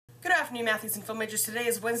Good afternoon, Mathletes and film majors. Today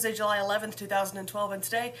is Wednesday, July 11th, 2012, and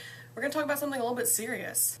today we're going to talk about something a little bit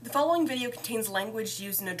serious. The following video contains language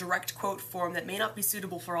used in a direct quote form that may not be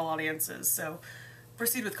suitable for all audiences, so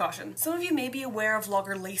proceed with caution. Some of you may be aware of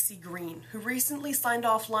vlogger Laci Green, who recently signed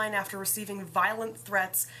offline after receiving violent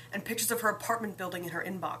threats and pictures of her apartment building in her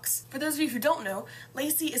inbox. For those of you who don't know,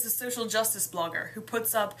 Laci is a social justice blogger who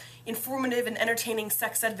puts up informative and entertaining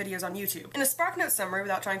sex ed videos on YouTube. In a SparkNote summary,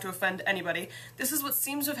 without trying to offend anybody, this is what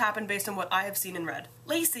seems to have happened based on what I have seen and read.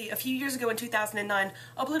 Laci, a few years ago in 2009,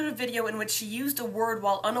 uploaded a video in which she used a word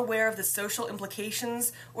while unaware of the social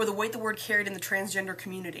implications or the weight the word carried in the transgender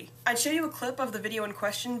community. I'd show you a clip of the video in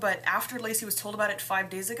question, but after Laci was told about it 5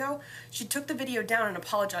 days ago, she took the video down and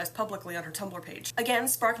apologized publicly on her Tumblr page. Again,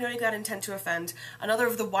 SparkNoting that intent to offend, another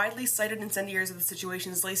of the widely cited incendiaries of the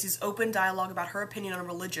situation is Laci's open dialogue about her opinion on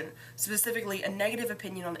religion, specifically a negative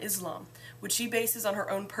opinion on Islam, which she bases on her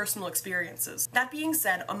own personal experiences. That being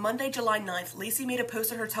said, on Monday, July 9th, Laci made a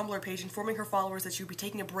post on her Tumblr page informing her followers that she would be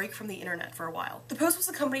taking a break from the internet for a while. The post was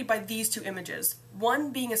accompanied by these two images,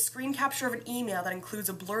 one being a screen capture of an email that includes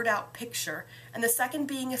a blurred out picture, and the second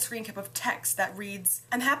being a screen cap of text that reads,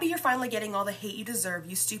 "I'm happy you're finally getting all the hate you deserve,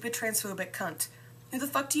 you stupid transphobic cunt. Who the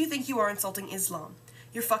fuck do you think you are insulting Islam?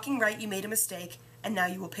 You're fucking right, you made a mistake, and now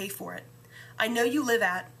you will pay for it. I know you live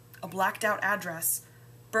at, a blacked out address,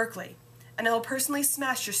 Berkeley, and I will personally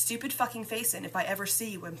smash your stupid fucking face in if I ever see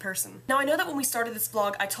you in person." Now I know that when we started this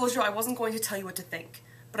vlog, I told you I wasn't going to tell you what to think,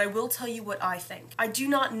 but I will tell you what I think. I do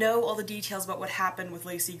not know all the details about what happened with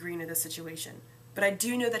Laci Green in this situation, but I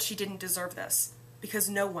do know that she didn't deserve this, because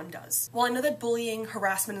no one does. While I know that bullying,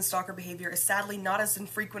 harassment, and stalker behavior is sadly not as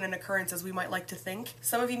infrequent an occurrence as we might like to think,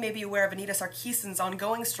 some of you may be aware of Anita Sarkeesian's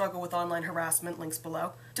ongoing struggle with online harassment, links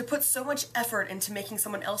below. To put so much effort into making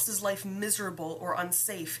someone else's life miserable or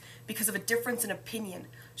unsafe because of a difference in opinion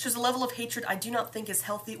shows a level of hatred I do not think is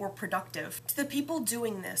healthy or productive. To the people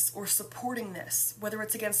doing this or supporting this, whether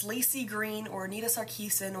it's against Laci Green or Anita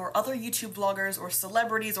Sarkeesian or other YouTube vloggers or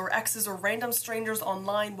celebrities or exes or random strangers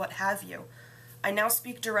online, what have you, I now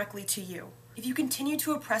speak directly to you. If you continue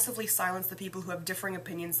to oppressively silence the people who have differing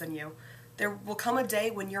opinions than you, there will come a day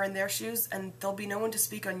when you're in their shoes and there'll be no one to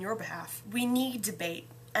speak on your behalf. We need debate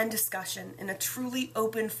and discussion in a truly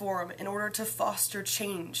open forum in order to foster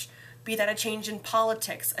change, be that a change in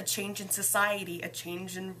politics, a change in society, a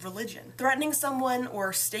change in religion. Threatening someone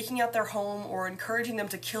or staking out their home or encouraging them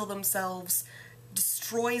to kill themselves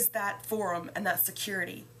destroys that forum and that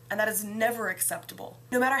security. And that is never acceptable.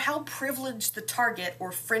 No matter how privileged the target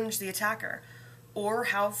or fringe the attacker, or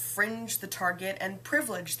how fringe the target and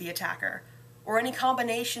privilege the attacker, or any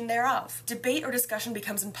combination thereof. Debate or discussion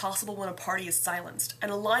becomes impossible when a party is silenced,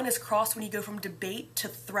 and a line is crossed when you go from debate to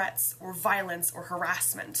threats or violence or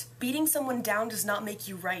harassment. Beating someone down does not make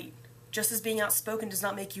you right, just as being outspoken does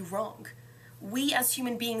not make you wrong. We as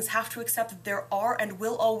human beings have to accept that there are and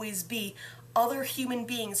will always be other human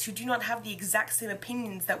beings who do not have the exact same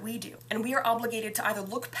opinions that we do. And we are obligated to either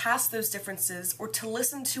look past those differences or to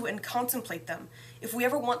listen to and contemplate them if we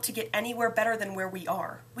ever want to get anywhere better than where we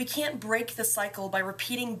are. We can't break the cycle by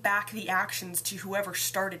repeating back the actions to whoever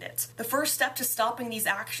started it. The first step to stopping these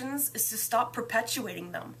actions is to stop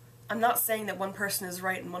perpetuating them. I'm not saying that one person is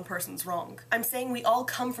right and one person's wrong. I'm saying we all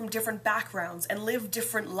come from different backgrounds and live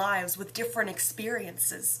different lives with different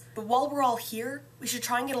experiences. But while we're all here, we should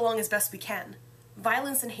try and get along as best we can.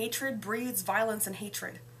 Violence and hatred breeds violence and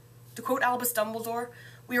hatred. To quote Albus Dumbledore,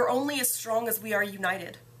 "We are only as strong as we are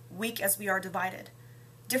united, weak as we are divided.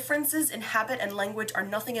 Differences in habit and language are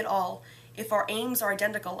nothing at all if our aims are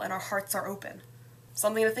identical and our hearts are open."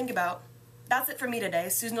 Something to think about. That's it for me today.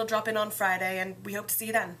 Susan will drop in on Friday, and we hope to see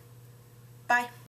you then. Bye.